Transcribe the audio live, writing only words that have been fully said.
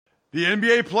The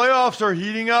NBA playoffs are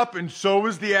heating up, and so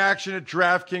is the action at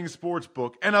DraftKings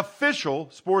Sportsbook, an official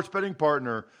sports betting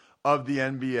partner of the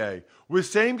NBA. With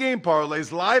same-game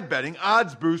parlays, live betting,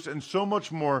 odds boosts, and so much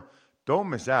more, don't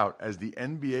miss out as the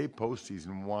NBA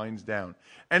postseason winds down.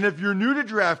 And if you're new to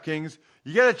DraftKings,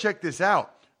 you got to check this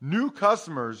out. New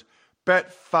customers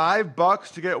bet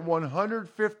 $5 to get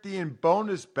 $150 in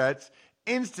bonus bets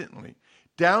instantly.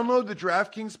 Download the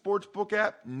DraftKings Sportsbook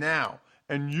app now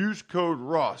and use code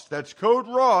ROSS. That's code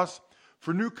ROSS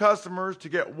for new customers to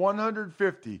get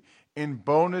 $150 in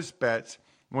bonus bets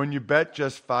when you bet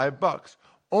just $5.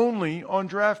 Only on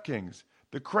DraftKings.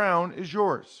 The crown is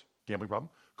yours. Gambling problem?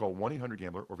 Call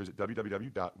 1-800-GAMBLER or visit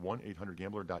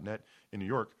www.1800gambler.net. In New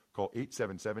York, call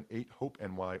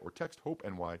 877-8-HOPE-NY or text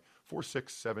HOPE-NY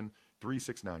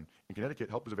 467-369. In Connecticut,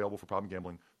 help is available for problem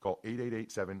gambling. Call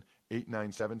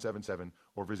 888-7-897-7777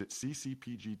 or visit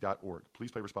ccpg.org.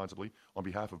 Please play responsibly on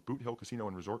behalf of Boot Hill Casino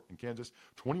and Resort in Kansas.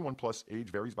 21 plus, age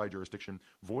varies by jurisdiction.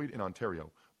 Void in Ontario.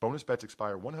 Bonus bets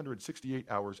expire 168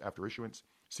 hours after issuance.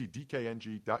 See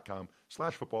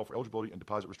dkng.com/football for eligibility and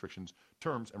deposit restrictions,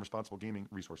 terms, and responsible gaming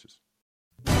resources.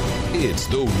 It's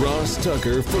the Ross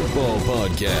Tucker Football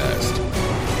Podcast.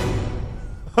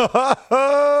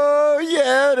 Oh,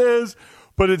 yeah, it is.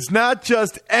 But it's not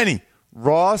just any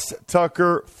Ross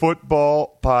Tucker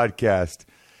Football Podcast.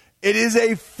 It is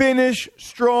a Finish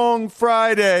Strong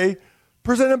Friday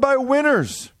presented by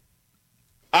Winners.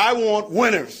 I want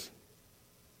winners.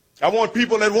 I want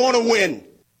people that want to win.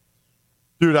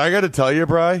 Dude, I got to tell you,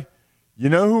 Bri, you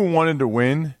know who wanted to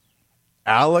win?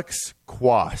 Alex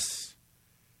Kwass.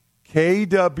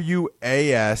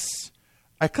 Kwas.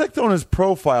 I clicked on his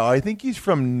profile. I think he's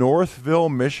from Northville,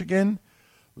 Michigan.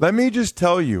 Let me just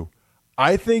tell you,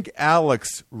 I think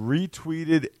Alex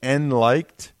retweeted and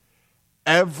liked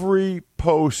every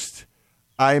post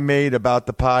I made about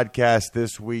the podcast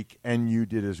this week, and you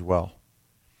did as well.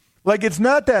 Like, it's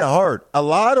not that hard. A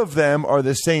lot of them are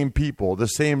the same people, the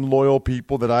same loyal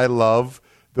people that I love.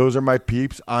 Those are my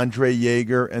peeps, Andre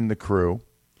Yeager and the crew.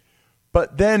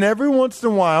 But then every once in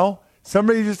a while,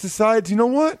 somebody just decides, you know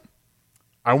what?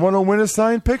 I want to win a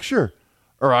signed picture,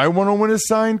 or I want to win a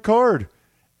signed card.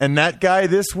 And that guy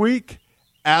this week,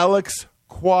 Alex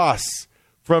Kwass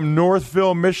from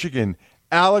Northville, Michigan.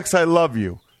 Alex, I love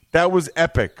you. That was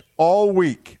epic all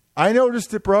week. I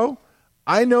noticed it, bro.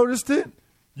 I noticed it.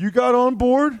 You got on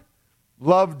board?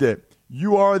 Loved it.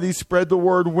 You are the Spread the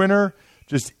Word winner.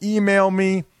 Just email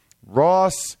me,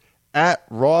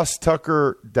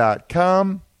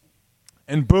 ross@rosstucker.com,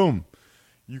 and boom.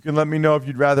 You can let me know if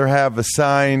you'd rather have a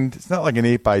signed, it's not like an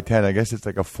 8x10, I guess it's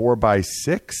like a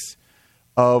 4x6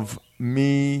 of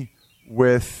me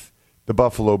with the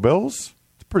Buffalo Bills.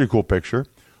 It's a pretty cool picture.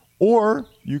 Or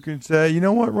you can say, you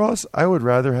know what, Ross? I would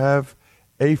rather have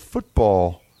a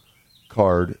football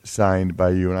card signed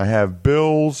by you. And I have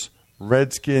Bills,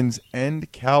 Redskins,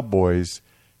 and Cowboys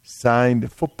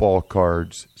signed football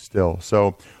cards still.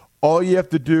 So all you have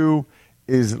to do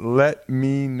is let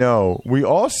me know. We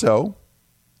also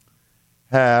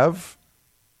have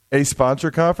a sponsor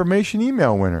confirmation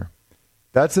email winner.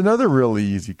 That's another really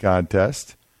easy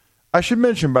contest. I should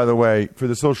mention, by the way, for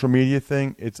the social media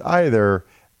thing, it's either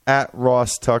at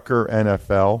Ross Tucker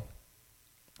NFL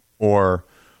or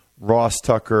Ross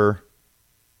Tucker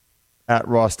at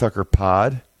Ross Tucker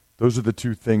Pod. Those are the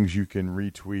two things you can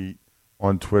retweet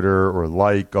on Twitter or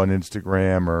like on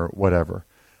Instagram or whatever.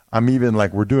 I'm even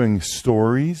like, we're doing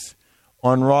stories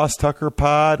on Ross Tucker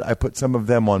Pod. I put some of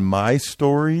them on my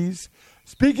stories.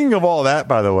 Speaking of all that,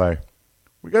 by the way,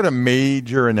 we got a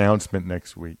major announcement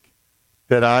next week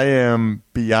that I am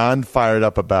beyond fired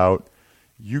up about.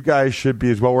 You guys should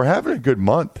be as well. We're having a good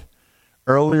month.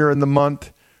 Earlier in the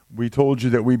month, we told you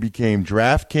that we became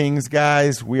DraftKings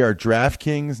guys. We are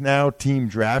DraftKings now, Team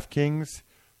DraftKings,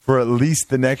 for at least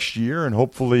the next year and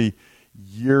hopefully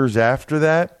years after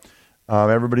that.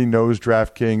 Everybody knows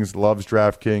DraftKings, loves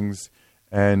DraftKings.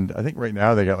 And I think right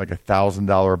now they got like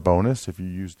 $1,000 bonus if you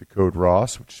use the code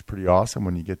Ross, which is pretty awesome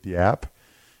when you get the app.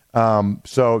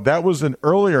 So that was an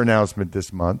earlier announcement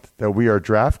this month that we are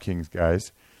DraftKings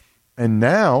guys. And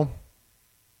now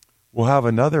we'll have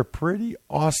another pretty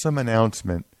awesome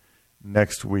announcement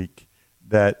next week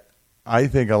that I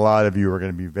think a lot of you are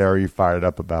going to be very fired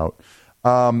up about.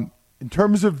 In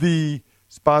terms of the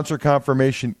sponsor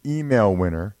confirmation email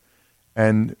winner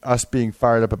and us being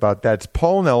fired up about that, it's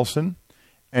Paul Nelson,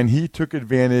 and he took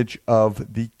advantage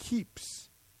of the Keeps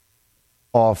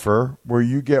offer where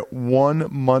you get 1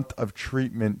 month of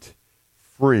treatment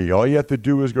free. All you have to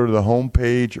do is go to the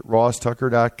homepage at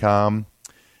rosstucker.com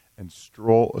and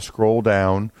scroll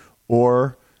down,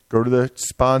 or go to the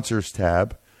sponsors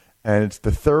tab, and it's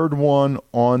the third one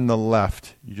on the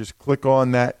left. You just click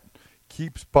on that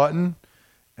Keeps button,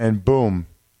 and boom,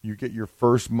 you get your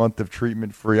first month of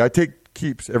treatment free. I take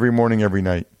Keeps every morning, every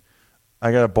night.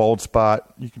 I got a bald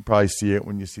spot. You can probably see it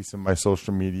when you see some of my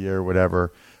social media or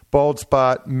whatever. Bald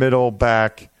spot, middle,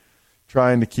 back,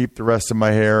 trying to keep the rest of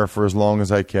my hair for as long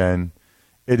as I can.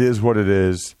 It is what it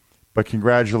is. But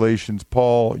congratulations,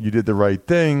 Paul. You did the right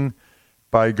thing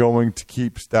by going to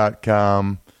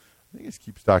Keeps.com. I think it's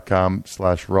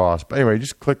Keeps.com/Ross. But anyway,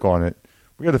 just click on it.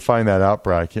 We got to find that out,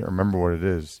 Brad. I can't remember what it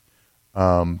is.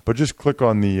 But just click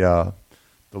on the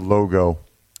logo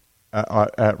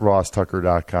at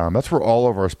RossTucker.com. That's where all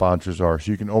of our sponsors are. So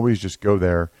you can always just go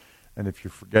there. And if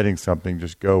you're forgetting something,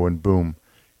 just go and boom,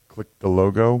 click the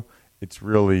logo. It's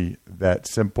really that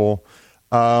simple.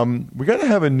 We got to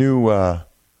have a new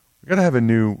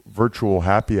virtual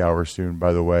happy hour soon,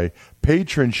 by the way.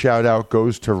 Patron shout out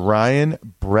goes to Ryan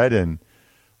Bredden.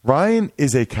 Ryan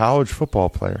is a college football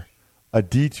player, a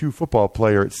D2 football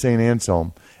player at St.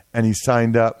 Anselm, and he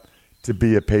signed up to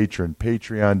be a patron,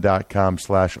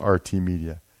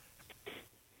 patreon.com/RTmedia.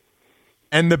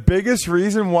 And the biggest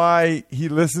reason why he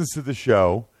listens to the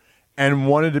show and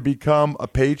wanted to become a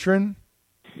patron,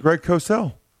 Greg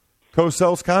Cosell,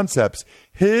 Cosell's Concepts.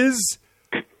 His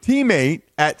teammate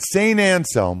at St.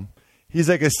 Anselm, he's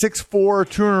like a 6'4",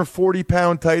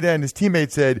 240-pound tight end. His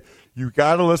teammate said, you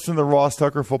got to listen to the Ross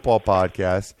Tucker Football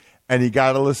Podcast, and you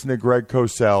got to listen to Greg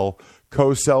Cosell,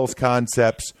 Cosell's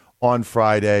Concepts on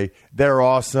Friday. They're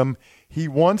awesome. He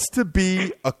wants to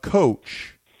be a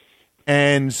coach,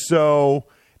 and so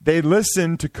they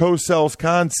listen to Cosell's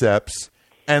Concepts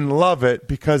and love it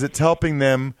because it's helping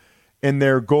them in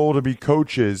their goal to be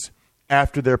coaches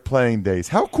after their playing days.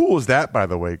 How cool is that, by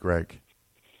the way, Greg?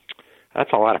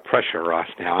 That's a lot of pressure, Ross.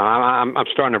 Now I'm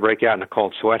starting to break out in a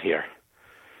cold sweat here.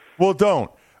 Well,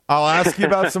 don't. I'll ask you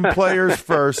about some players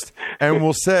first, and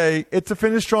we'll say it's a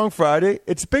Finish Strong Friday.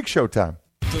 It's Big Show time.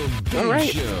 The Big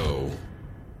Show.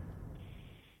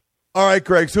 All right,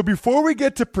 Greg. So before we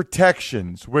get to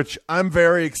protections, which I'm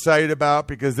very excited about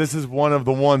because this is one of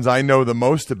the ones I know the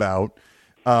most about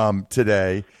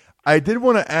today, I did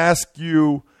want to ask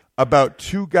you about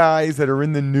two guys that are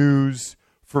in the news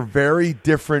for very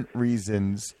different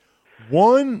reasons.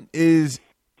 One is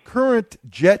current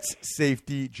Jets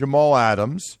safety Jamal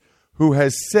Adams, who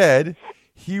has said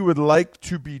he would like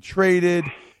to be traded.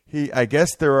 I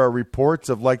guess there are reports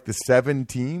of like the 7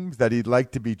 teams that he'd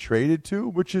like to be traded to,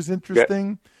 which is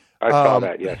interesting. Yeah, I saw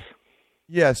that, yes.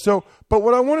 Yeah, but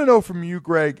what I want to know from you,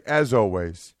 Greg, as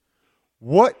always,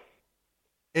 what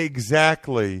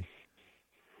exactly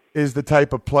is the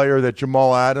type of player that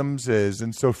Jamal Adams is?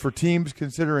 And so for teams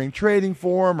considering trading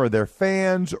for him or their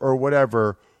fans or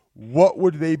whatever, what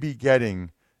would they be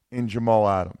getting in Jamal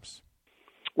Adams?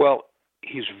 Well,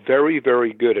 he's very,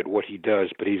 very good at what he does,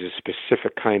 but he's a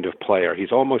specific kind of player.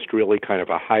 He's almost really kind of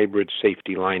a hybrid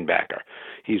safety linebacker.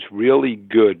 He's really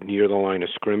good near the line of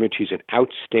scrimmage. He's an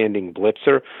outstanding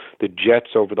blitzer. The Jets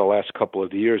over the last couple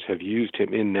of years have used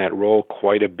him in that role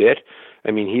quite a bit.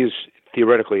 I mean, he's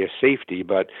theoretically a safety,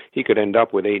 but he could end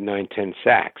up with 8, 9, 10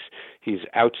 sacks. He's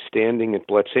outstanding at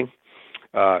blitzing,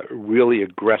 really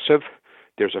aggressive.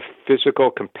 There's a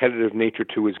physical, competitive nature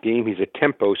to his game. He's a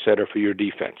tempo setter for your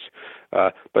defense.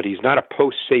 But he's not a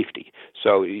post safety.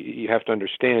 So you have to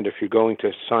understand, if you're going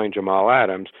to sign Jamal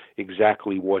Adams,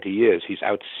 exactly what he is. He's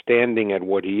outstanding at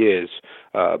what he is,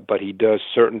 but he does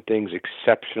certain things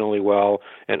exceptionally well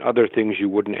and other things you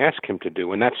wouldn't ask him to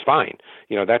do, and that's fine.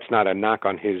 You know, that's not a knock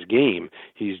on his game.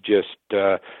 He's just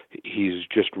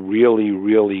really,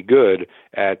 really good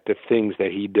at the things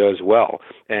that he does well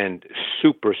and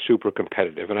super, super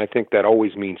competitive, and I think that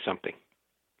always means something.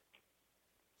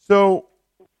 So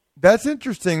that's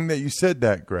interesting that you said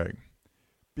that, Greg,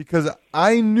 because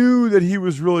I knew that he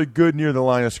was really good near the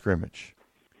line of scrimmage.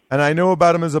 And I know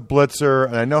about him as a blitzer,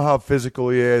 and I know how physical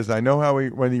he is, and I know how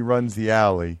when he runs the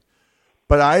alley.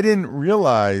 But I didn't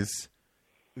realize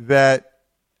that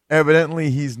evidently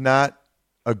he's not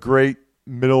a great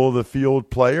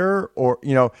middle-of-the-field player. Or,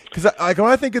 you know, because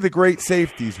when I think of the great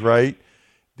safeties, right,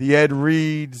 the Ed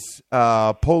Reeds,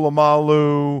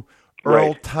 Polamalu,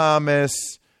 Earl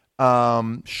Thomas,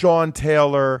 Sean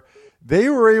Taylor, they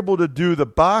were able to do the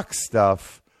box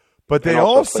stuff, but they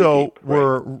also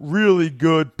were really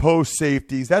good post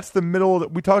safeties. That's the middle.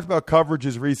 We talked about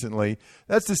coverages recently.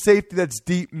 That's the safety that's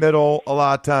deep middle a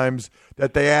lot of times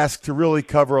that they ask to really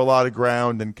cover a lot of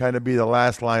ground and kind of be the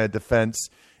last line of defense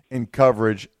in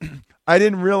coverage. I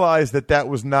didn't realize that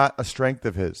was not a strength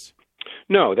of his.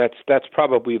 No, that's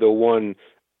probably the one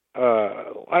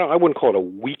I wouldn't call it a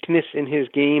weakness in his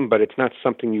game, but it's not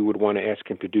something you would want to ask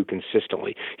him to do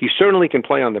consistently. He certainly can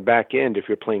play on the back end if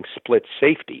you're playing split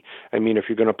safety. I mean, if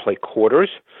you're going to play quarters,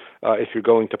 if you're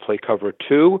going to play cover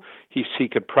two, he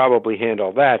could probably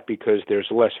handle that because there's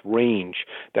less range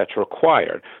that's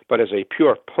required. But as a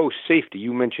pure post safety,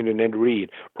 you mentioned in Ed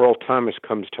Reed, Earl Thomas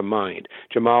comes to mind.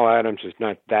 Jamal Adams is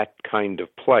not that kind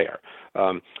of player.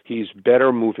 He's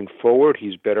better moving forward.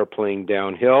 He's better playing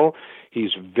downhill.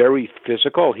 He's very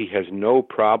physical. He has no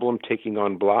problem taking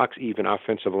on blocks, even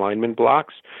offensive lineman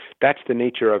blocks. That's the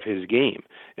nature of his game,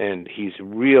 and he's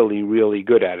really, really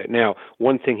good at it. Now,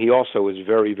 one thing he also is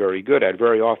very, very good at,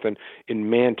 very often in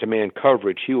man-to-man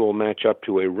coverage, he will match up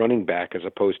to a running back as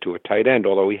opposed to a tight end,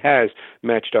 although he has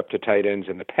matched up to tight ends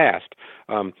in the past.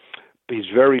 He's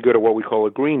very good at what we call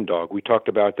a green dog. We talked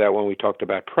about that when we talked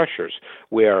about pressures,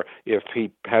 where if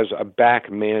he has a back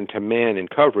man-to-man in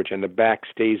coverage and the back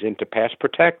stays into pass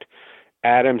protect,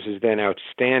 Adams is then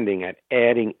outstanding at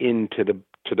adding into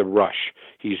the rush.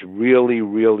 He's really,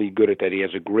 really good at that. He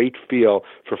has a great feel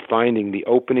for finding the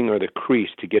opening or the crease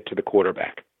to get to the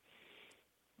quarterback.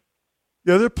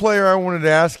 The other player I wanted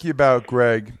to ask you about,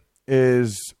 Greg,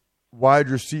 is wide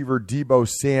receiver Deebo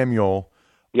Samuel.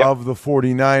 Yep. Of the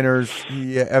 49ers.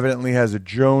 He evidently has a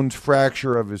Jones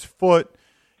fracture of his foot,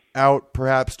 out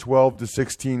perhaps 12 to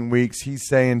 16 weeks. He's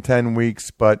saying 10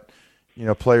 weeks, but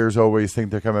players always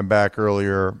think they're coming back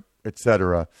earlier,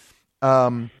 etc.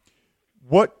 He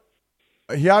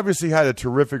obviously had a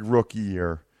terrific rookie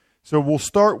year. So we'll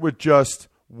start with just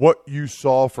what you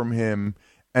saw from him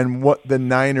and what the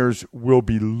Niners will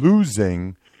be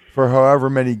losing for however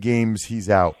many games he's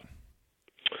out.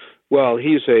 Well,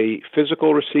 he's a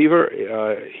physical receiver.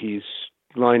 He's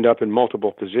lined up in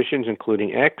multiple positions,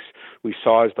 including X. We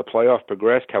saw as the playoff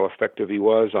progressed how effective he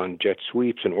was on jet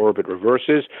sweeps and orbit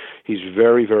reverses. He's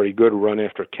very, very good run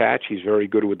after catch. He's very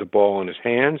good with the ball in his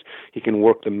hands. He can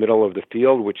work the middle of the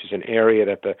field, which is an area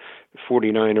that the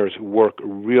 49ers work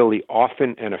really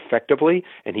often and effectively,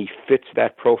 and he fits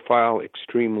that profile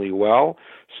extremely well.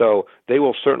 So they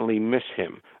will certainly miss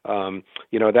him.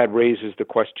 That raises the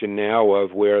question now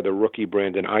of where the rookie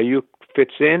Brandon Ayuk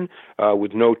fits in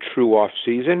with no true off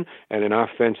season and an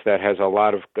offense that has a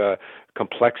lot of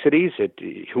complexities.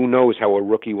 Who knows how a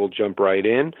rookie will jump right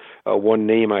in. One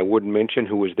name I wouldn't mention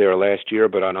who was there last year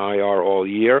but on IR all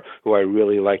year, who I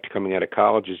really liked coming out of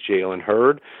college, is Jalen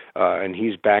Hurd, and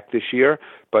he's back this year.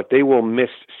 But they will miss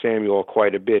Samuel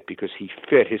quite a bit because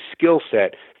his skill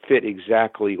set fit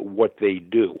exactly what they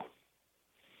do.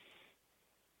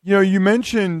 You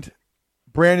mentioned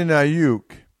Brandon Ayuk.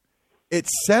 It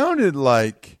sounded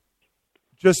like,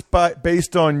 just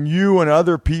based on you and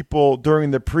other people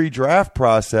during the pre-draft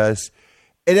process,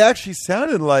 it actually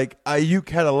sounded like Ayuk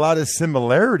had a lot of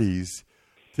similarities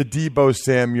to Deebo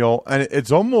Samuel, and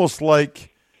it's almost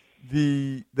like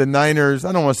the Niners,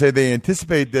 I don't want to say they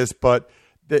anticipate this, but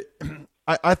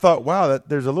I thought, wow, that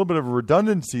there's a little bit of a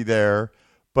redundancy there.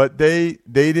 But they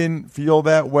didn't feel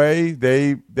that way.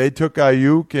 They took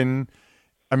Ayuk, and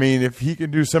I mean, if he can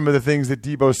do some of the things that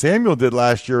Deebo Samuel did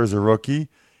last year as a rookie,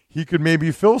 he could maybe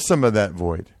fill some of that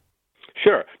void.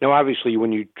 Sure. Now, obviously,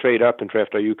 when you trade up and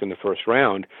draft Ayuk in the first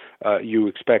round, you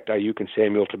expect Ayuk and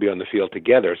Samuel to be on the field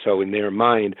together. So in their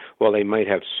mind, while they might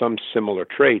have some similar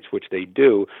traits, which they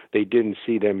do, they didn't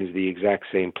see them as the exact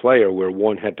same player where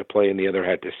one had to play and the other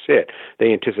had to sit.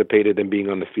 They anticipated them being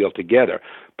on the field together.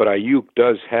 But Ayuk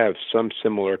does have some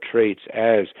similar traits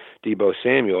as Deebo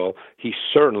Samuel. He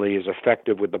certainly is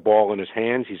effective with the ball in his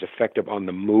hands. He's effective on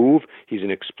the move. He's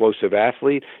an explosive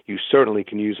athlete. You certainly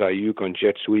can use Ayuk on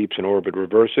jet sweeps and orbit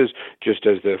reverses, just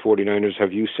as the 49ers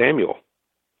have used Samuel.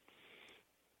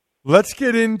 Let's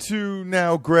get into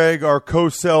now, Greg, our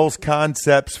Cosell's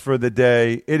concepts for the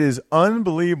day. It is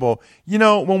unbelievable.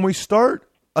 When we start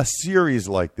a series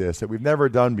like this that we've never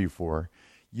done before,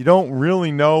 you don't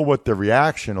really know what the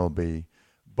reaction will be,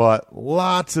 but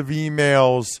lots of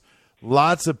emails,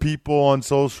 lots of people on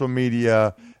social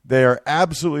media, they are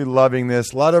absolutely loving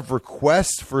this. A lot of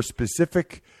requests for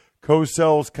specific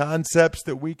Cosell's concepts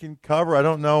that we can cover. I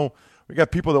don't know. We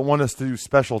got people that want us to do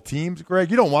special teams. Greg,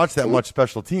 you don't watch that much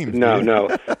special teams. No.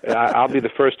 I'll be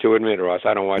the first to admit, Ross,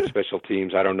 I don't watch special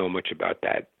teams. I don't know much about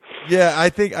that. Yeah, I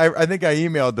think I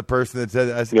emailed the person that said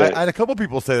I had a couple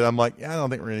people say that. I'm like, I don't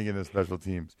think we're going to get into special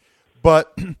teams.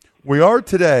 But we are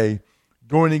today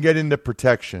going to get into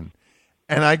protection.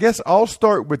 And I guess I'll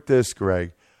start with this,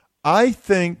 Greg. I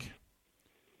think,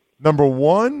 number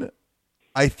one,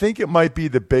 I think it might be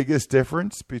the biggest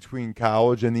difference between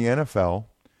college and the NFL.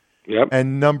 Yep.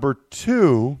 And number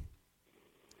two,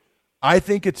 I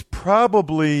think it's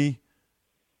probably,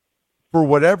 for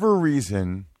whatever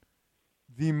reason,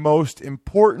 the most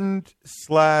important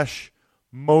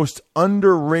 / most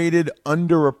underrated,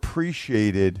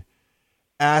 underappreciated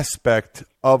aspect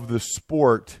of the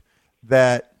sport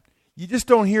that you just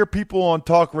don't hear people on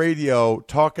talk radio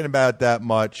talking about that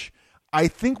much. I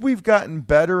think we've gotten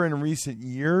better in recent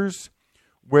years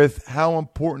with how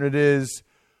important it is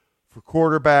for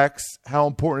quarterbacks, how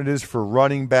important it is for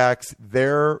running backs,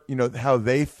 how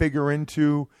they figure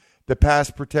into the pass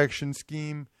protection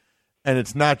scheme. And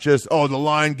it's not just, the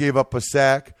line gave up a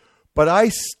sack. But I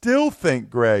still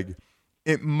think, Greg,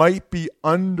 it might be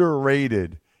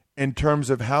underrated in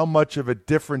terms of how much of a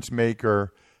difference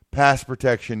maker pass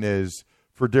protection is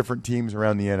for different teams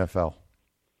around the NFL.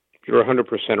 You're 100%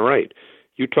 right.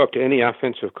 You talk to any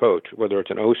offensive coach, whether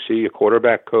it's an OC, a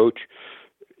quarterback coach,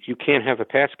 you can't have a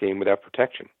pass game without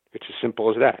protection. It's as simple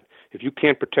as that. If you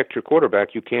can't protect your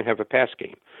quarterback, you can't have a pass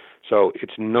game. So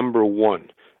it's number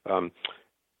one.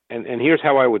 And here's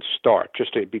how I would start,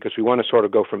 because we want to sort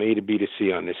of go from A to B to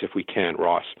C on this if we can,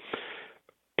 Ross.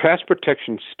 Pass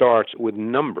protection starts with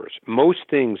numbers. Most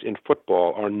things in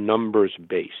football are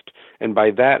numbers-based. And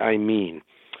by that I mean,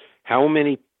 how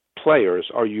many players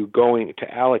are you going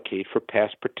to allocate for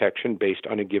pass protection based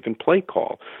on a given play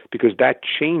call? Because that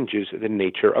changes the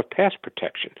nature of pass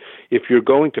protection. If you're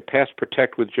going to pass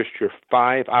protect with just your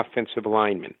 5 offensive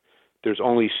linemen, there's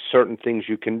only certain things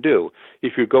you can do.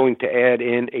 If you're going to add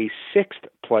in a 6th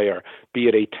player, be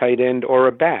it a tight end or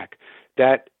a back,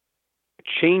 that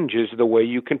changes the way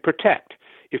you can protect.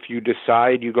 If you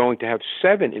decide you're going to have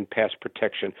 7 in pass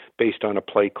protection based on a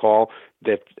play call,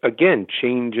 that again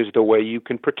changes the way you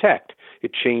can protect.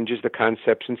 It changes the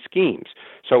concepts and schemes.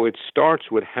 So it starts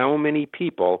with how many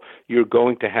people you're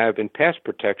going to have in pass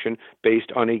protection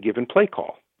based on a given play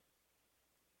call.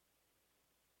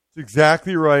 That's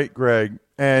exactly right, Greg.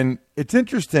 And it's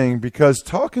interesting because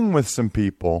talking with some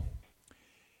people,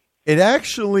 it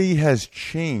actually has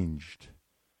changed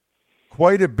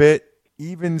quite a bit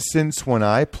even since when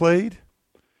I played.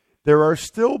 There are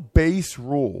still base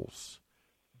rules,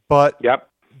 but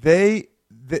they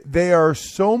are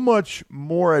so much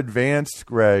more advanced,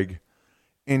 Greg,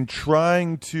 in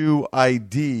trying to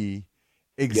ID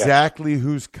exactly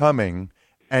who's coming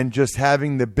and just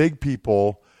having the big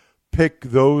people pick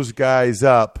those guys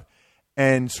up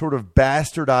and sort of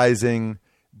bastardizing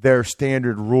their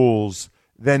standard rules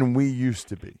than we used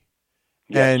to be.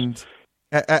 Yes. And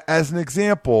as an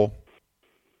example,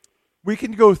 we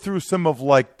can go through some of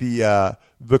like the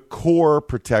core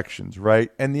protections,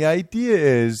 right? And the idea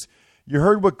is, you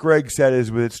heard what Greg said, is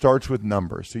it starts with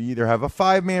numbers. So you either have a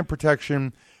 5-man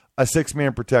protection, a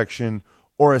 6-man protection,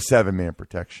 or a 7-man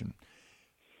protection.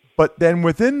 But then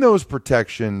within those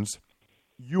protections,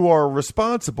 you are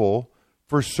responsible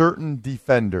for certain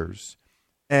defenders.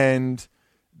 And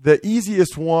the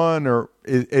easiest one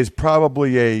is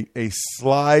probably a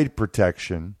slide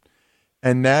protection.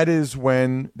 And that is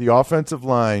when the offensive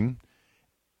line,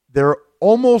 they're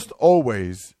almost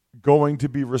always going to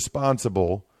be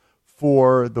responsible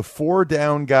for the 4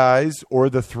 down guys or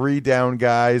the 3 down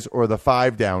guys or the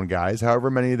 5 down guys,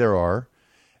 however many there are.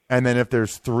 And then if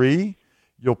there's 3,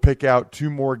 you'll pick out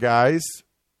 2 more guys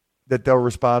that they're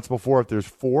responsible for. If there's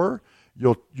 4,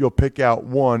 you'll pick out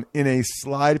 1 in a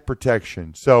slide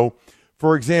protection. So,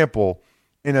 for example,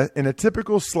 in a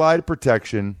typical slide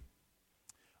protection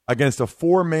against a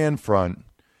 4-man front,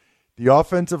 the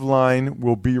offensive line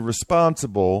will be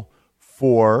responsible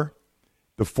for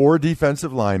the 4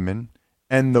 defensive linemen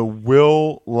and the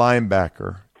will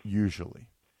linebacker usually.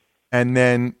 And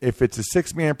then if it's a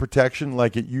 6-man protection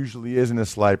like it usually is in a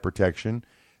slide protection,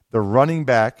 the running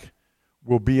back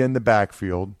will be in the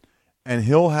backfield, and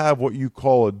he'll have what you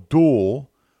call a duel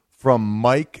from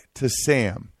Mike to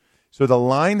Sam. So the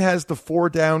line has the 4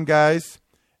 down guys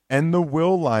and the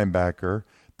will linebacker.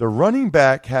 The running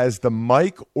back has the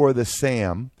Mike or the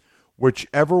Sam,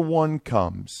 whichever one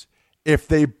comes. If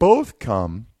they both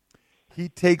come, he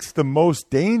takes the most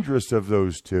dangerous of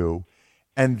those 2.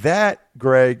 And that,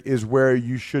 Greg, is where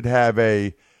you should have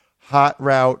a hot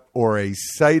route or a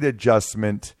sight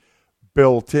adjustment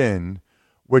built in,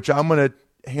 which I'm going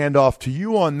to hand off to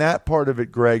you on that part of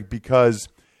it, Greg, because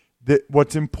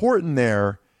what's important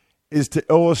there is to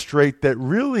illustrate that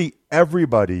really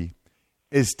everybody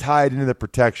is tied into the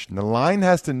protection. The line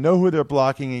has to know who they're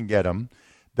blocking and get them.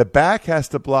 The back has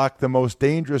to block the most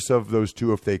dangerous of those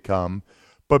 2 if they come.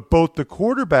 But both the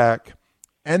quarterback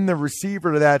and the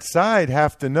receiver to that side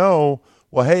have to know,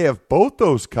 well, hey, if both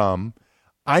those come,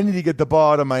 I need to get the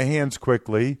ball out of my hands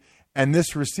quickly, and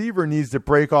this receiver needs to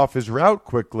break off his route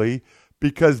quickly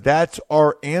because that's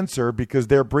our answer, because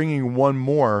they're bringing 1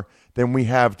 more than we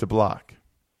have to block.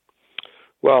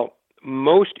 Well,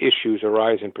 most issues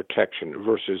arise in protection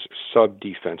versus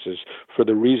sub-defenses for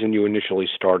the reason you initially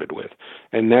started with,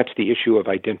 and that's the issue of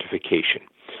identification.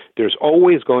 There's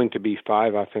always going to be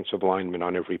 5 offensive linemen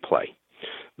on every play.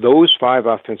 Those 5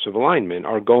 offensive linemen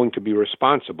are going to be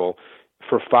responsible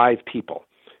for 5 people.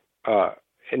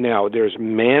 Now, there's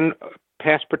man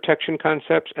pass protection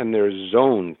concepts and there's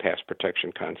zone pass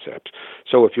protection concepts.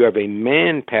 So if you have a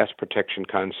man pass protection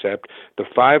concept, the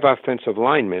 5 offensive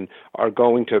linemen are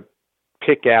going to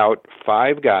pick out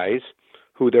 5 guys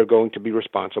who they're going to be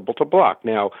responsible to block.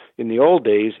 Now, in the old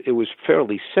days, it was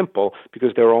fairly simple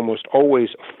because there were almost always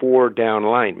 4 down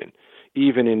linemen,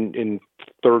 even in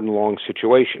third and long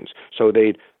situations. So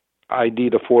they'd ID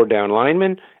the 4 down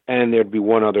linemen, and there'd be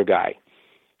 1 other guy.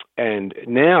 And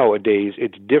nowadays,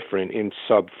 it's different in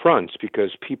sub-fronts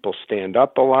because people stand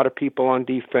up a lot of people on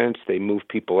defense, they move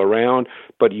people around,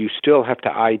 but you still have to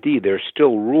ID. There's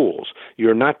still rules.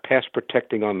 You're not pass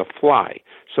protecting on the fly,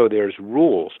 so there's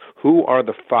rules. Who are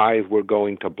the 5 we're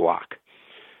going to block?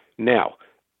 Now,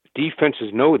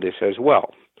 defenses know this as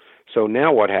well. So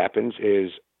now what happens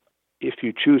is if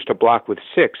you choose to block with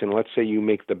 6, and let's say you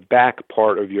make the back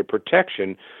part of your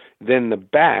protection, then the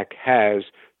back has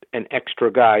an extra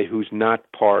guy who's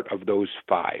not part of those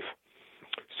 5.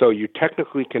 So you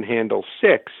technically can handle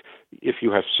 6. If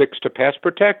you have 6 to pass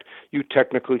protect, you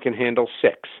technically can handle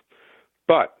 6.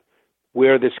 But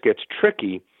where this gets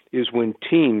tricky is when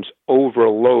teams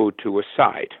overload to a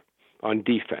side on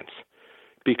defense,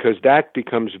 because that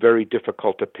becomes very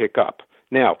difficult to pick up.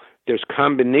 Now, there's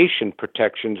combination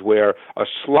protections where a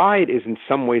slide is in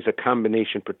some ways a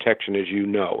combination protection, as you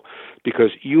know,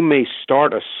 because you may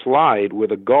start a slide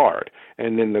with a guard,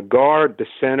 and then the guard, the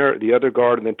center, the other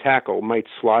guard, and the tackle might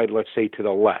slide, let's say, to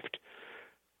the left.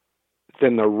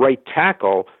 Then the right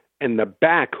tackle and the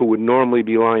back, who would normally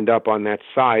be lined up on that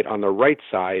side, on the right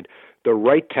side, the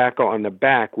right tackle on the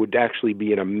back would actually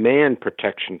be in a man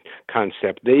protection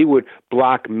concept. They would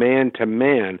block man to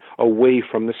man away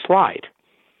from the slide.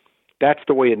 That's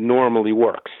the way it normally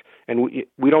works. And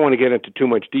we don't want to get into too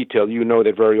much detail. You know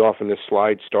that very often the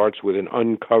slide starts with an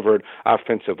uncovered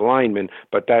offensive lineman,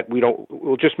 but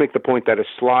we'll just make the point that a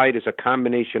slide is a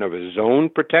combination of a zone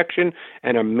protection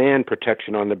and a man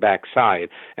protection on the back side.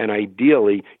 And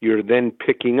ideally, you're then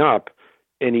picking up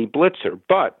any blitzer.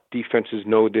 But defenses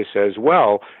know this as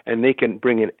well, and they can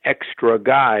bring an extra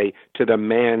guy to the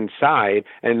man side,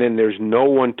 and then there's no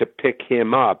one to pick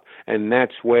him up, and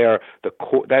that's where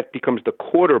that becomes the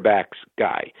quarterback's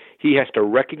guy. He has to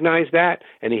recognize that,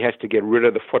 and he has to get rid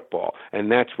of the football,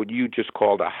 and that's what you just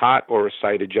called a hot or a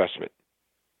side adjustment.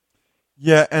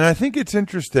 Yeah, and I think it's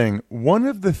interesting. One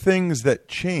of the things that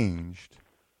changed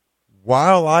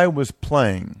while I was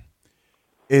playing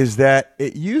is that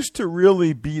it used to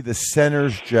really be the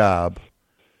center's job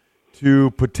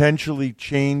to potentially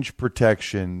change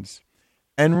protections.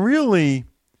 And really,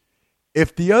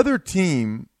 if the other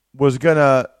team was going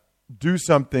to do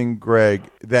something, Greg,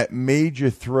 that made you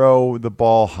throw the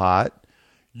ball hot,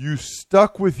 you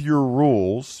stuck with your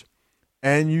rules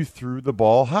and you threw the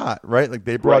ball hot, right? Like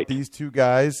they brought these 2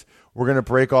 guys, we're going to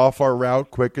break off our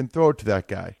route quick and throw it to that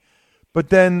guy. But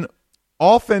then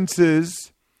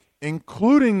offenses,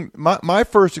 including my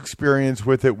first experience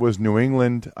with it was New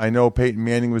England. I know Peyton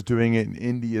Manning was doing it in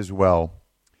Indy as well.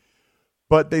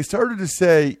 But they started to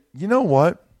say, you know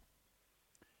what?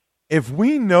 If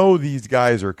we know these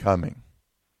guys are coming,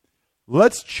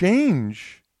 let's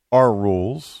change our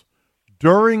rules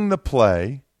during the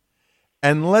play,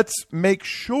 and let's make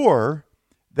sure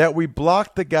that we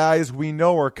block the guys we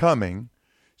know are coming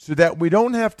so that we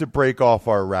don't have to break off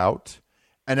our route.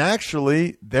 And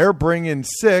actually, they're bringing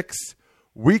 6.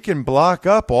 We can block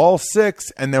up all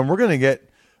 6, and then we're going to get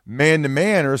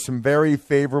man-to-man or some very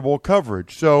favorable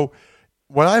coverage. So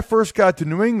when I first got to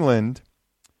New England,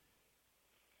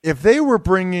 if they were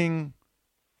bringing,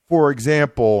 for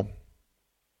example,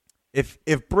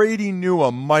 if Brady knew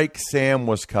a Mike Sam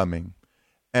was coming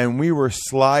and we were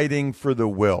sliding for the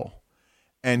will,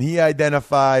 and he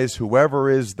identifies whoever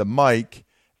is the Mike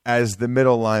as the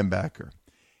middle linebacker,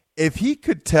 if he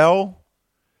could tell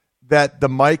that the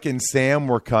Mike and Sam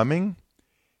were coming,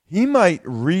 he might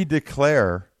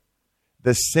redeclare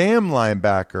the Sam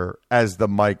linebacker as the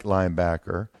Mike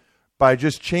linebacker by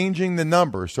just changing the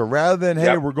number. So rather than,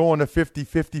 hey, we're going to 50,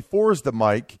 54's the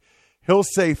Mike, he'll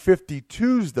say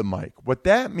 52's the Mike. What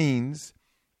that means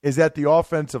is that the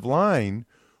offensive line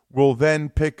will then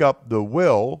pick up the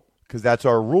will, because that's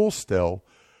our rule still,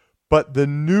 but the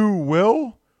new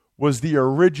will was the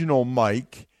original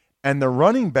Mike, and the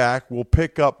running back will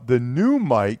pick up the new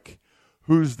Mike,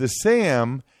 who's the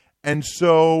Sam, and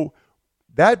so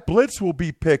that blitz will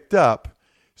be picked up.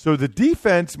 So the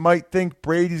defense might think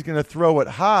Brady's going to throw it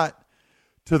hot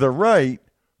to the right,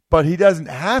 but he doesn't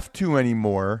have to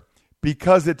anymore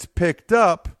because it's picked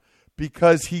up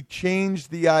because he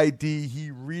changed the ID. He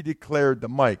redeclared the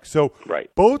mic. So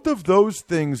both of those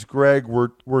things, Greg,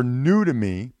 were new to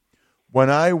me when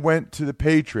I went to the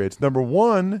Patriots. Number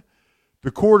one,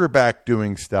 the quarterback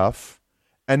doing stuff.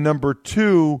 And number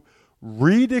two,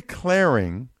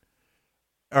 redeclaring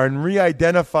and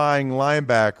re-identifying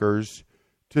linebackers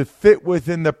to fit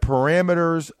within the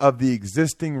parameters of the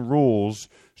existing rules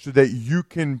so that you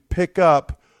can pick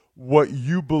up what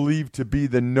you believe to be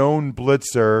the known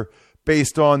blitzer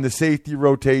based on the safety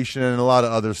rotation and a lot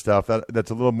of other stuff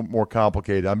that's a little bit more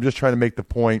complicated. I'm just trying to make the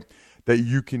point that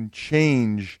you can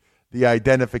change the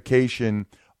identification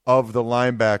of the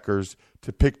linebackers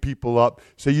to pick people up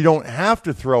so you don't have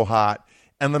to throw hot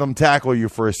and let them tackle you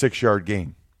for a 6-yard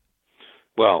gain.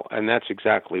 Well, and that's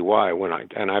exactly why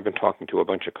I've been talking to a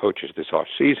bunch of coaches this off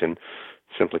season,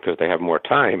 simply because they have more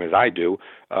time, as I do,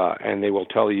 and they will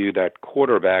tell you that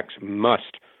quarterbacks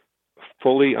must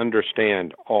fully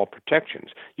understand all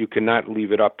protections. You cannot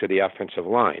leave it up to the offensive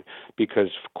line because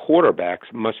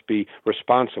quarterbacks must be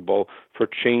responsible for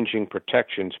changing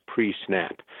protections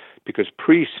pre-snap. Because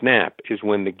pre-snap is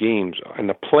when the games and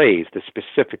the plays, the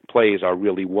specific plays, are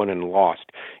really won and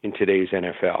lost in today's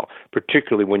NFL,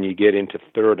 particularly when you get into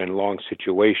third and long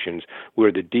situations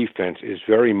where the defense is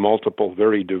very multiple,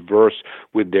 very diverse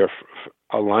with their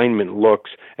alignment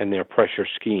looks and their pressure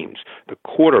schemes. The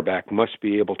quarterback must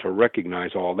be able to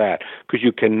recognize all that because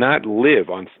you cannot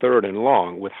live on third and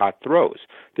long with hot throws.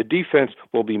 The defense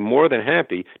will be more than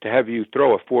happy to have you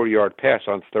throw a 4-yard pass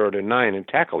on 3rd and 9 and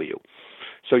tackle you.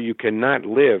 So you cannot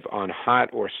live on hot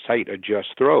or sight adjust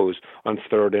throws on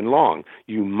 3rd and long.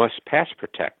 You must pass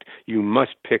protect. You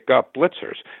must pick up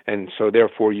blitzers. And so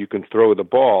therefore you can throw the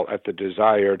ball at the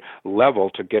desired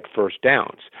level to get first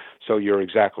downs. So you're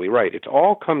exactly right. It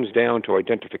all comes down to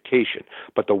identification.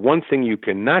 But the one thing you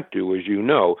cannot do, as you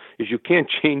know, is you can't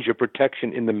change your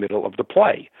protection in the middle of the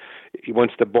play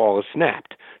once the ball is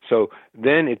snapped. So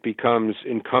then it becomes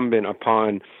incumbent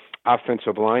upon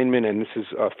offensive linemen, and this is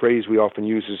a phrase we often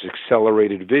use, is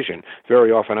accelerated vision.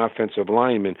 Very often offensive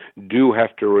linemen do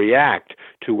have to react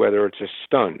to whether it's a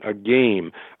stunt, a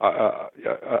game,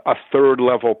 a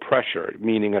third-level pressure,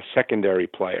 meaning a secondary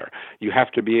player. You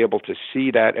have to be able to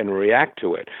see that and react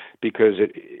to it because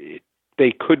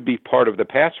they could be part of the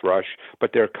pass rush, but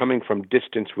they're coming from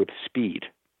distance with speed.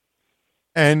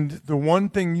 And the one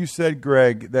thing you said,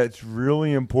 Greg, that's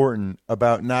really important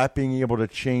about not being able to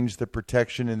change the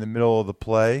protection in the middle of the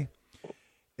play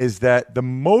is that the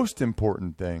most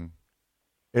important thing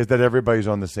is that everybody's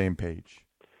on the same page.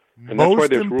 And that's why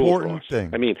there's important rules.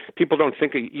 thing. I mean, people don't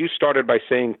think you started by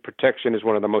saying protection is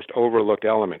one of the most overlooked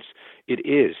elements. It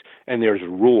is, and there's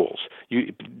rules.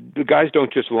 The guys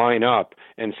don't just line up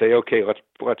and say, "Okay,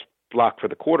 let's block for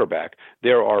the quarterback."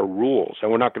 There are rules,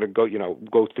 and we're not going to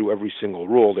go through every single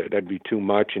rule. That'd be too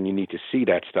much, and you need to see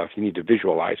that stuff. You need to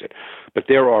visualize it. But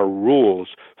there are rules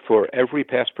for every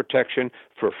pass protection,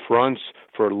 for fronts,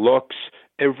 for looks.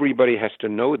 Everybody has to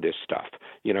know this stuff.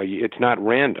 It's not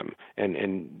random,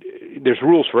 and there's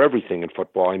rules for everything in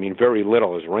football. I mean, very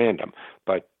little is random,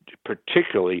 but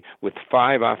particularly with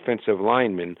 5 offensive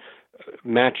linemen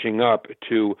matching up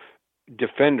to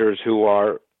defenders who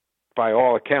are, by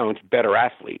all accounts, better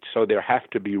athletes. So there have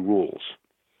to be rules.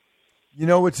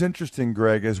 What's interesting,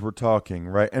 Greg, as we're talking,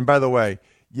 right? And by the way,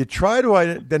 you try to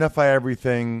identify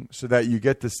everything so that you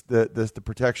get the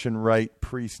protection right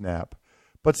pre-snap.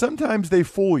 But sometimes they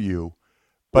fool you.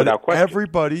 But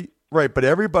everybody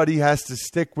has to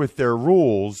stick with their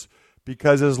rules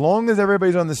because as long as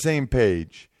everybody's on the same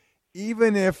page,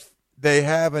 even if they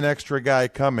have an extra guy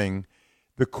coming,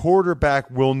 the quarterback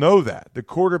will know that. The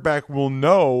quarterback will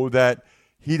know that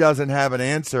he doesn't have an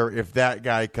answer if that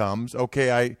guy comes.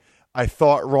 Okay, I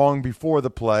thought wrong before the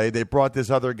play. They brought this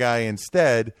other guy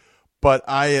instead, but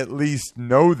I at least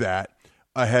know that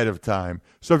ahead of time.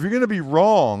 So if you're going to be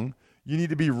wrong, you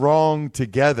need to be wrong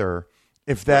together,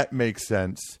 if that makes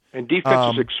sense. And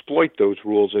defenses exploit those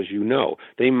rules, as you know.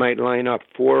 They might line up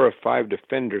 4 or 5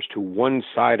 defenders to one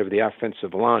side of the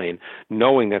offensive line,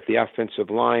 knowing that the offensive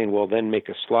line will then make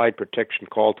a slide protection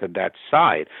call to that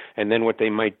side. And then what they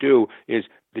might do is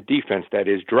the defense, that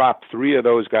is, drop 3 of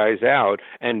those guys out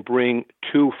and bring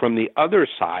 2 from the other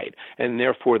side. And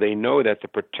therefore they know that the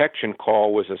protection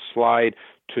call was a slide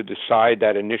to the side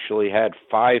that initially had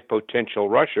 5 potential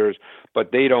rushers,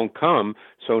 but they don't come.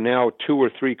 So now 2 or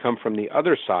 3 come from the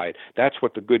other side. That's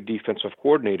what the good defensive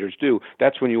coordinators do.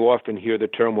 That's when you often hear the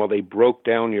term, well, they broke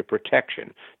down your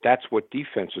protection. That's what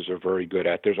defenses are very good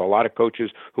at. There's a lot of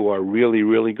coaches who are really,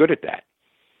 really good at that.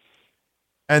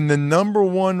 And the number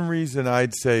one reason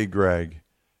I'd say, Greg,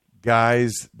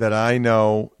 guys that I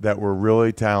know that were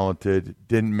really talented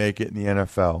didn't make it in the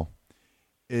NFL,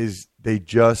 is they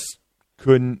just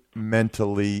couldn't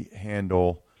mentally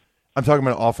handle. I'm talking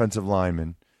about offensive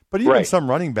linemen, but even some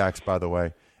running backs, by the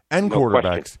way, and quarterbacks.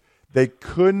 Question. They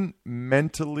couldn't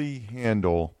mentally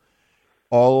handle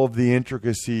all of the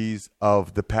intricacies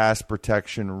of the pass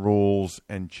protection rules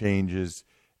and changes,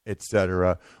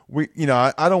 etc.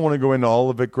 I don't want to go into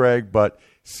all of it, Greg, but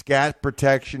scat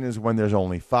protection is when there's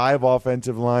only 5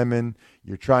 offensive linemen.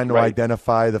 You're trying to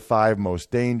identify the 5 most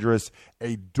dangerous.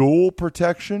 A dual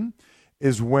protection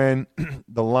is when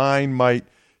the line might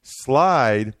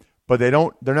slide, but they're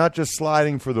not just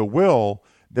sliding for the will.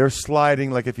 They're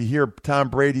sliding, like if you hear Tom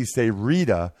Brady say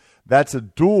Rita, that's a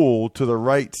dual to the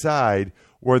right side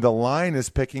where the line is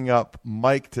picking up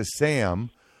Mike to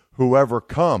Sam, whoever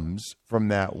comes from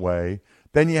that way.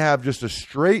 Then you have just a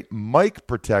straight Mike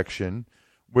protection,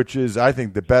 which is, I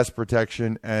think, the best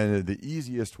protection and the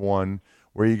easiest one,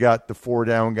 where you got the 4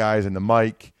 down guys and the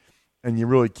Mike, and you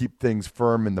really keep things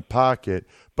firm in the pocket.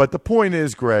 But the point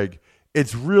is, Greg,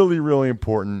 it's really, really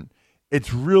important.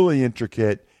 It's really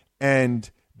intricate.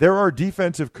 And there are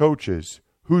defensive coaches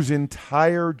whose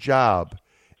entire job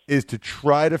is to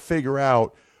try to figure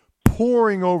out,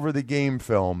 poring over the game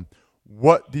film,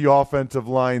 what the offensive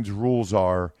line's rules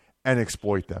are and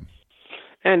exploit them.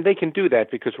 And they can do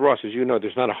that because, Ross, as you know,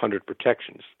 there's not 100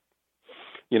 protections.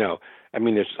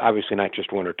 There's obviously not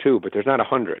just 1 or 2, but there's not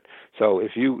 100. So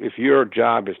if your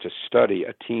job is to study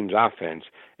a team's offense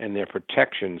and their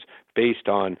protections based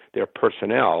on their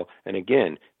personnel, and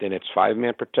again, then it's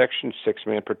 5-man protection,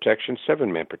 6-man protection,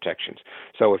 7-man protections.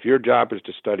 So if your job is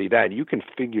to study that, you can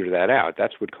figure that out.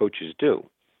 That's what coaches do.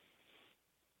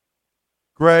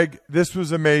 Greg, this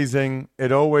was amazing.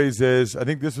 It always is. I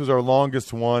think this was our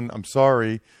longest one. I'm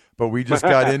sorry, but we just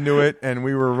got into it, and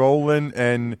we were rolling,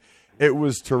 and it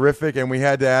was terrific. And we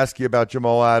had to ask you about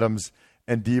Jamal Adams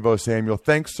and Deebo Samuel.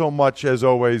 Thanks so much, as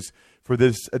always, for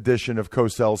this edition of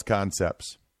Cosell's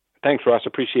Concepts. Thanks, Ross.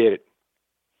 Appreciate it.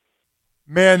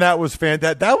 Man, that was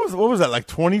fantastic. That was, what was that, like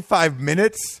 25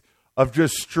 minutes of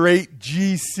just straight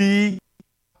GC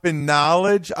and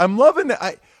knowledge? I'm loving it.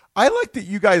 I like that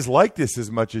you guys like this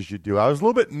as much as you do. I was a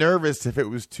little bit nervous if it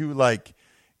was too,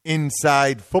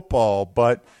 inside football,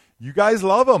 but you guys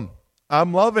love them.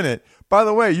 I'm loving it. By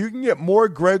the way, you can get more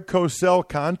Greg Cosell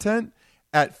content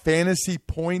at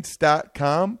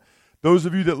fantasypoints.com. Those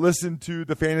of you that listened to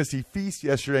the Fantasy Feast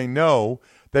yesterday know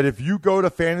that if you go to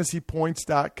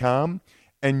fantasypoints.com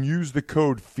and use the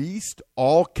code FEAST,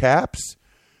 all caps,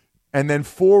 and then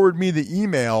forward me the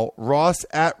email,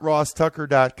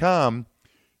 ross@rosstucker.com,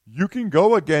 you can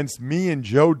go against me and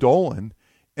Joe Dolan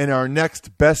in our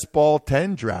next Best Ball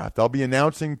 10 draft. I'll be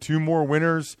announcing 2 more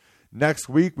winners next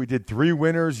week. We did 3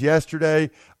 winners yesterday.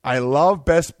 I love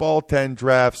Best Ball 10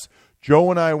 drafts.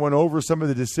 Joe and I went over some of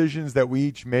the decisions that we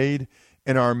each made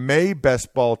in our May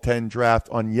Best Ball 10 draft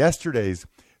on yesterday's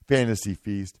Fantasy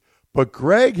Feast. But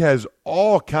Greg has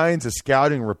all kinds of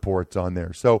scouting reports on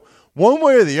there. So one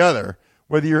way or the other,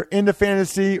 whether you're into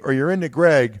fantasy or you're into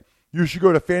Greg, you should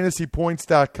go to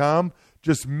fantasypoints.com.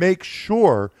 Just make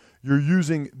sure you're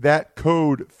using that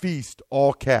code FEAST,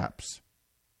 all caps.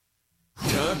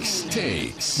 Ducks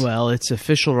Takes. Well, it's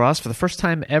official, Ross. For the first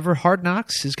time ever, Hard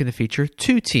Knocks is going to feature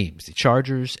 2 teams, the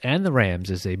Chargers and the Rams,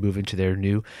 as they move into their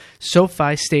new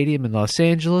SoFi Stadium in Los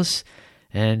Angeles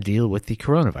and deal with the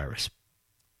coronavirus.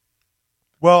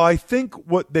 Well, I think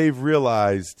what they've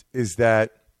realized is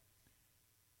that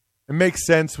it makes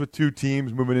sense with 2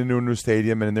 teams moving into a new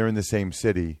stadium and they're in the same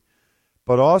city.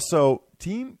 But also,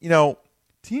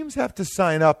 teams have to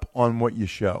sign up on what you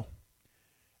show.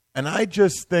 And I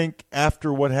just think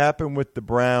after what happened with the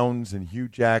Browns and Hugh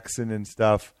Jackson and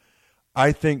stuff,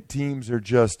 I think teams are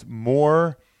just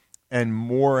more and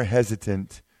more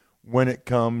hesitant when it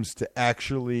comes to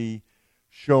actually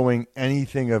showing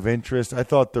anything of interest. I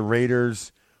thought the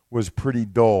Raiders was pretty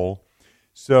dull.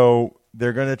 So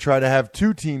they're going to try to have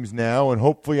 2 teams now, and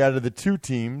hopefully out of the 2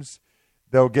 teams,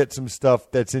 they'll get some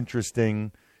stuff that's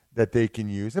interesting that they can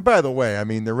use. And by the way,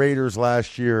 the Raiders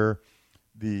last year,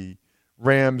 the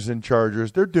Rams and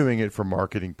Chargers, they're doing it for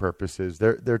marketing purposes.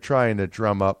 They're trying to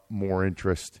drum up more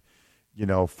interest,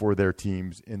 for their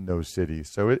teams in those cities.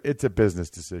 So it's a business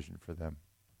decision for them.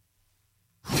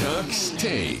 Ducks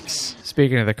Takes.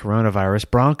 Speaking of the coronavirus,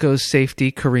 Broncos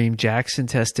safety Kareem Jackson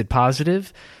tested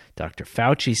positive. Dr.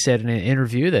 Fauci said in an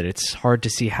interview that it's hard to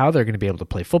see how they're going to be able to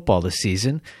play football this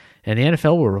season, and the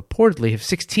NFL will reportedly have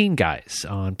 16 guys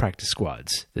on practice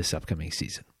squads this upcoming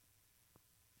season.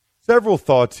 Several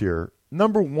thoughts here.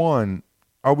 Number one,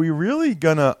 are we really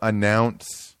going to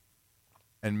announce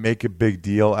and make a big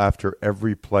deal after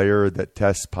every player that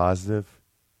tests positive?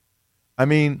 I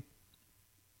mean,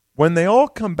 when they all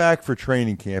come back for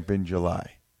training camp in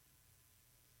July,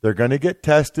 they're going to get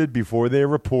tested before they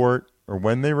report or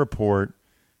when they report.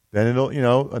 Then it'll,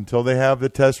 until they have the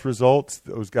test results,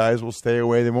 those guys will stay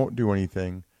away. They won't do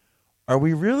anything. Are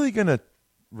we really going to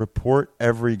report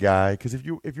every guy? Because if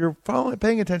you're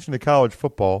paying attention to college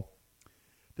football,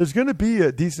 there's going to be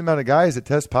a decent amount of guys that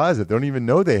test positive. They don't even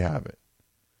know they have it.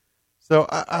 So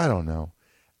I don't know.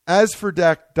 As for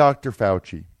Dr.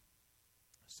 Fauci,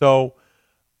 so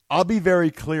I'll be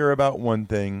very clear about one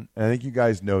thing, and I think you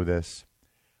guys know this.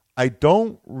 I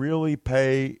don't really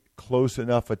pay close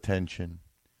enough attention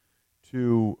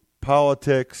to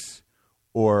politics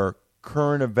or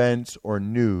current events or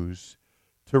news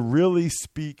to really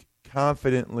speak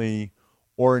confidently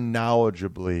or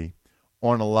knowledgeably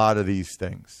on a lot of these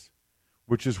things,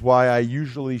 which is why I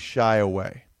usually shy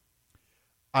away.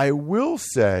 I will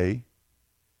say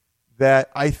that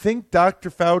I think Dr.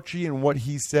 Fauci and what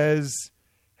he says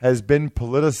has been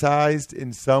politicized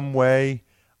in some way.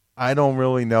 I don't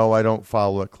really know. I don't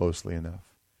follow it closely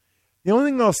enough. The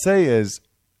only thing I'll say is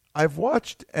I've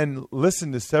watched and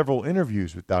listened to several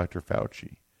interviews with Dr.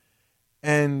 Fauci,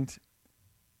 and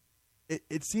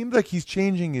it seems like he's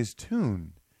changing his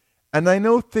tune. And I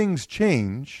know things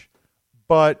change,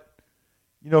 but,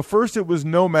 first it was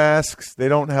no masks. They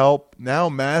don't help. Now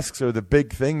masks are the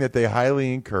big thing that they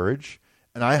highly encourage,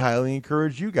 and I highly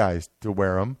encourage you guys to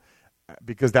wear them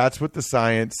because that's what the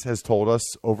science has told us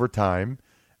over time,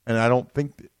 and I don't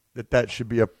think that should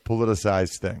be a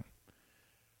politicized thing.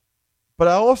 But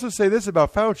I'll also say this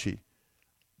about Fauci.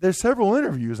 There's several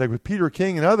interviews, like with Peter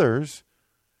King and others,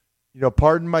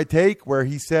 pardon my take, where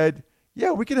he said,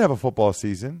 yeah, we can have a football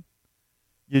season.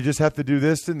 You just have to do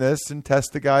this and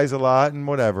test the guys a lot and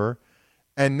whatever.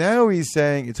 And now he's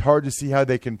saying it's hard to see how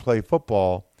they can play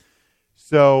football.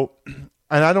 So, and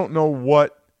I don't know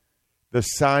what the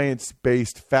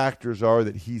science-based factors are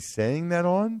that he's saying that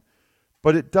on,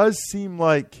 but it does seem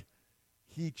like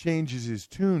he changes his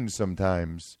tune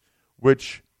sometimes,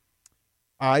 which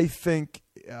I think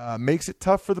makes it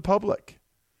tough for the public.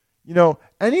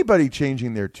 Anybody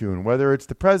changing their tune, whether it's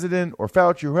the president or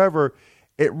Fauci or whoever,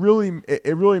 it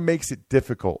really makes it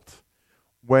difficult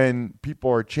when people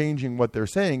are changing what they're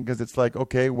saying, because it's like,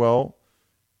 okay, well,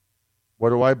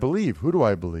 what do I believe? Who do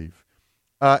I believe?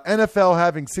 NFL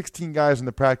having 16 guys in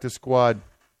the practice squad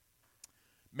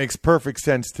makes perfect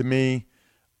sense to me.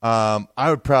 I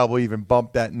would probably even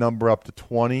bump that number up to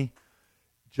 20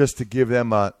 just to give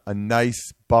them a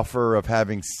nice buffer of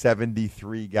having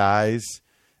 73 guys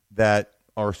that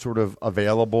are sort of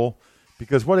available.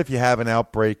 Because what if you have an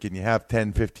outbreak and you have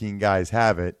 10, 15 guys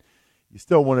have it? You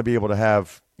still want to be able to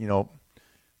have,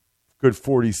 good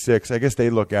 46. I guess they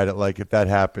look at it like if that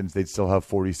happens, they'd still have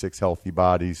 46 healthy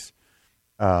bodies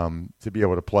to be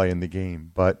able to play in the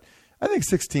game. But I think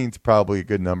 16 is probably a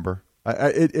good number.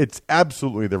 It's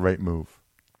absolutely the right move.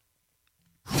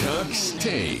 Ducks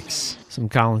Takes. Some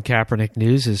Colin Kaepernick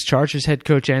news as Chargers head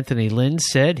coach Anthony Lynn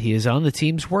said he is on the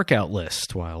team's workout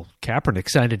list, while Kaepernick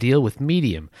signed a deal with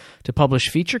Medium to publish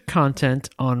featured content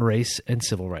on race and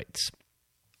civil rights.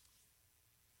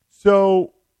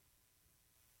 So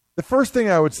the first thing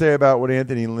I would say about what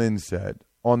Anthony Lynn said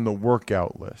on the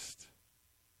workout list,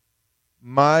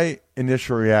 my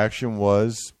initial reaction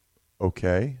was,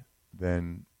 okay,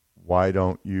 then why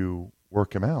don't you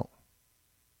work him out?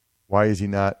 Why have you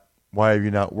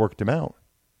not worked him out?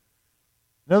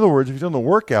 In other words, if he's on the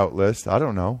workout list, I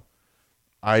don't know,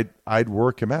 I'd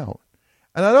work him out.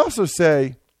 And I'd also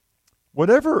say,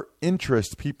 whatever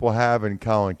interest people have in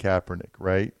Colin Kaepernick,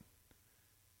 right?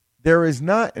 There is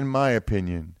not, in my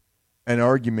opinion, an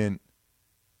argument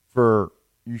for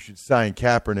you should sign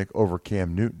Kaepernick over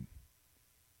Cam Newton.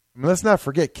 I mean, let's not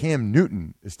forget Cam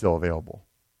Newton is still available.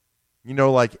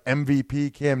 Like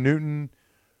MVP Cam Newton,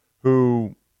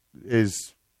 who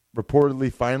is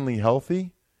reportedly finally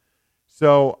healthy.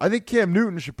 So I think Cam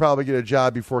Newton should probably get a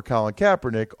job before Colin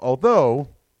Kaepernick, although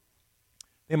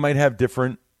they might have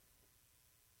different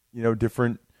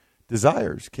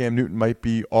desires. Cam Newton might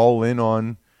be all in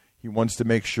on, he wants to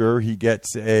make sure he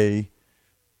gets a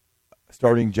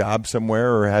starting job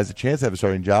somewhere or has a chance to have a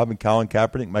starting job, and Colin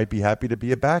Kaepernick might be happy to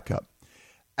be a backup.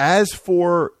 As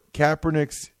for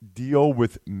Kaepernick's deal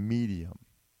with Medium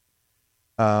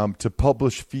to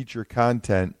publish feature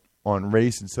content on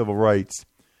race and civil rights,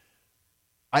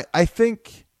 I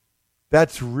think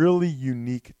that's really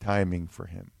unique timing for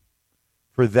him,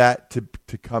 for that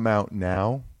to come out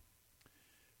now,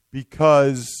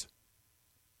 because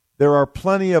there are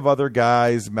plenty of other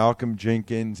guys, Malcolm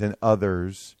Jenkins and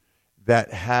others,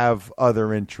 that have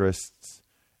other interests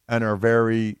and are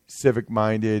very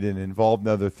civic-minded and involved in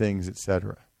other things,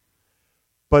 etc.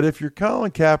 But if you're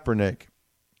Colin Kaepernick,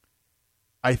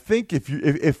 I think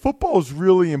if football is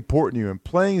really important to you and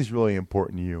playing is really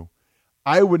important to you,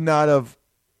 I would not have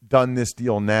done this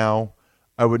deal now.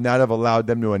 I would not have allowed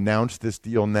them to announce this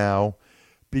deal now,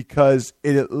 because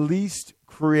it at least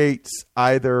creates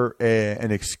either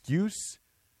an excuse,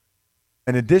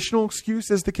 an additional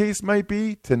excuse as the case might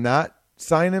be, to not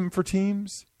sign him for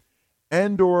teams,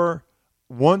 and or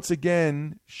once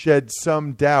again shed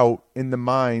some doubt in the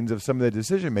minds of some of the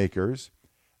decision makers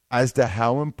as to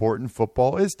how important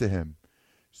football is to him.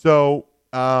 So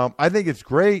I think it's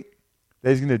great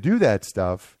that he's going to do that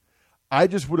stuff. I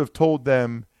just would have told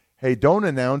them, hey, don't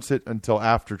announce it until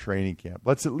after training camp.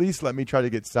 Let me try to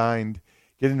get signed,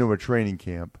 get into a training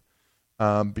camp,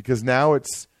 because now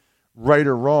it's right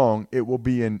or wrong, it will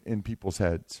be in people's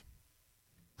heads.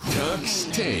 Ducks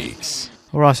Takes.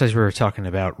 Well, Ross, as we were talking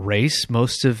about race,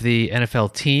 most of the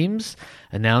NFL teams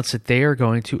announced that they are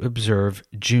going to observe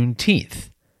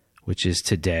Juneteenth, which is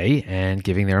today, and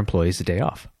giving their employees the day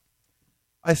off.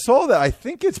 I saw that. I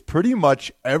think it's pretty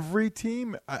much every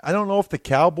team. I don't know if the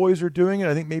Cowboys are doing it.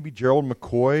 I think maybe Gerald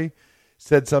McCoy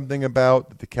said something about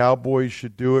that the Cowboys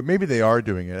should do it. Maybe they are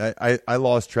doing it. I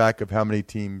lost track of how many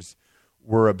teams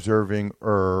were observing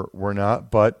or were not.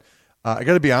 But I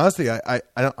got to be honest with you,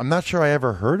 I'm not sure I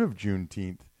ever heard of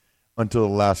Juneteenth until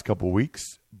the last couple of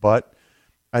weeks. But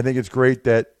I think it's great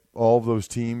that all of those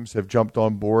teams have jumped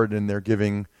on board and they're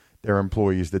giving their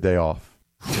employees the day off.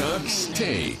 Ducks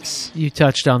Takes. You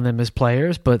touched on them as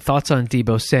players, but thoughts on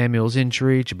Deebo Samuel's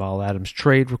injury, Jamal Adams'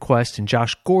 trade request, and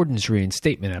Josh Gordon's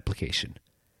reinstatement application?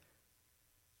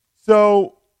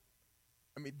 So,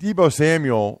 Deebo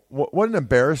Samuel, what an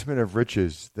embarrassment of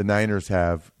riches the Niners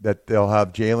have, that they'll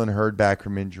have Jalen Hurd back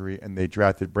from injury and they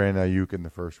drafted Brandon Ayuk in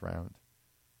the first round.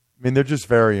 They're just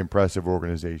very impressive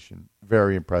organization.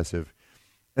 Very impressive.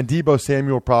 And Deebo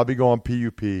Samuel will probably go on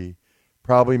PUP,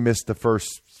 probably miss the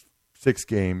first 6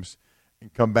 games,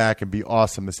 and come back and be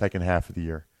awesome the second half of the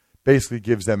year. Basically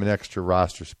gives them an extra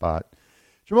roster spot.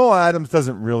 Jamal Adams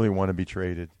doesn't really want to be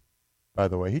traded, by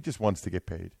the way. He just wants to get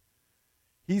paid.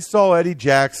 He saw Eddie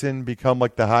Jackson become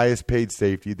like the highest paid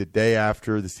safety the day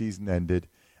after the season ended,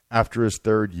 after his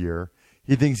 3rd year.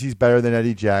 He thinks he's better than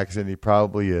Eddie Jackson. He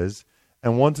probably is,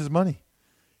 and wants his money.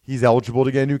 He's eligible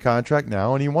to get a new contract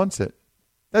now, and he wants it.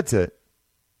 That's it.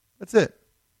 That's it.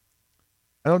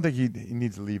 I don't think he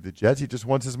needs to leave the Jets. He just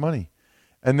wants his money.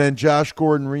 And then Josh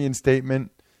Gordon reinstatement,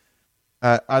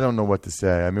 I don't know what to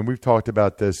say. We've talked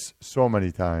about this so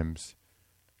many times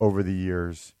over the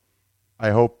years.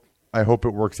 I hope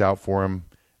it works out for him,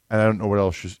 and I don't know what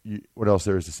else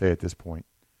there is to say at this point.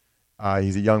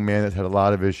 He's a young man that's had a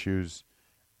lot of issues,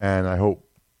 and I hope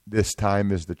this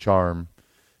time is the charm.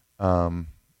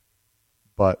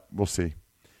 But we'll see.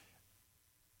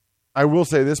 I will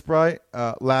say this, Bri,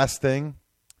 last thing.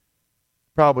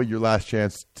 Probably your last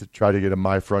chance to try to get a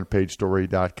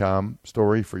myfrontpagestory.com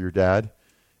story for your dad.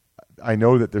 I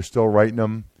know that they're still writing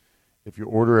them. If you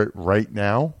order it right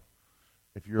now,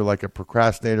 if you're like a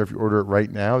procrastinator, if you order it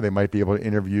right now, they might be able to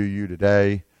interview you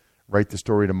today, write the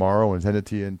story tomorrow, and send it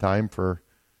to you in time for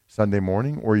Sunday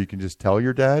morning. Or you can just tell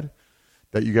your dad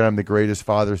that you got him the greatest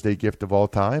Father's Day gift of all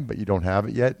time, but you don't have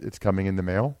it yet. It's coming in the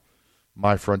mail.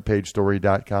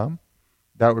 myfrontpagestory.com.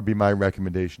 That would be my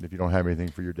recommendation if you don't have anything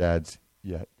for your dads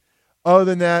yet. Other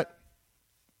than that,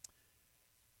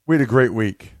 we had a great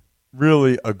week.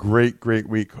 Really a great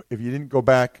week. If you didn't go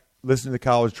back, listen to the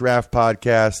College Draft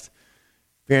Podcast,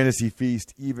 Fantasy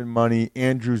Feast, Even Money,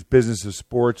 Andrew's Business of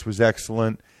Sports was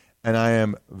excellent, and I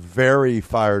am very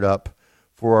fired up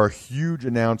for our huge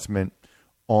announcement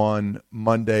on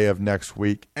Monday of next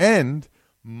week. And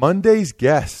Monday's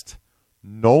guest,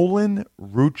 Nolan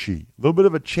Rucci. A little bit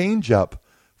of a change-up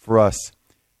for us.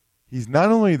 He's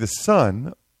not only the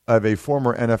son of a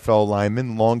former NFL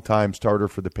lineman, longtime starter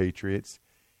for the Patriots,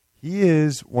 he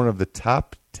is one of the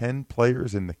top 10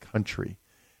 players in the country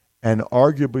and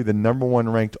arguably the number 1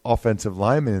 ranked offensive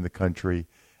lineman in the country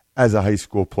as a high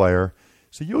school player.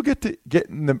 So you'll get to get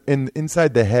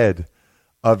inside the head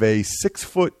of a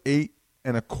 6'8"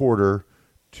 and a quarter,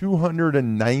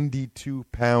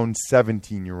 292-pound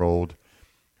 17-year-old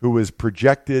who is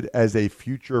projected as a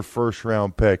future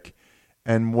first-round pick,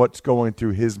 and what's going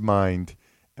through his mind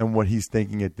and what he's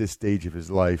thinking at this stage of his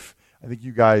life. I think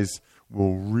you guys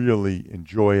will really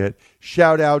enjoy it.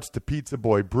 Shout-outs to Pizza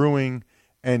Boy Brewing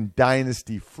and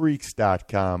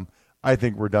DynastyFreaks.com. I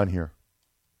think we're done here.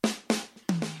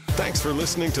 Thanks for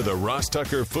listening to the Ross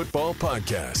Tucker Football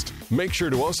Podcast. Make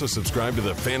sure to also subscribe to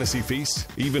the Fantasy Feast,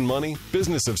 Even Money,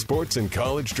 Business of Sports, and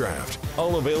College Draft.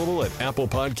 All available at Apple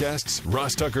Podcasts,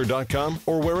 rosstucker.com,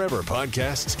 or wherever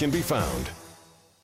podcasts can be found.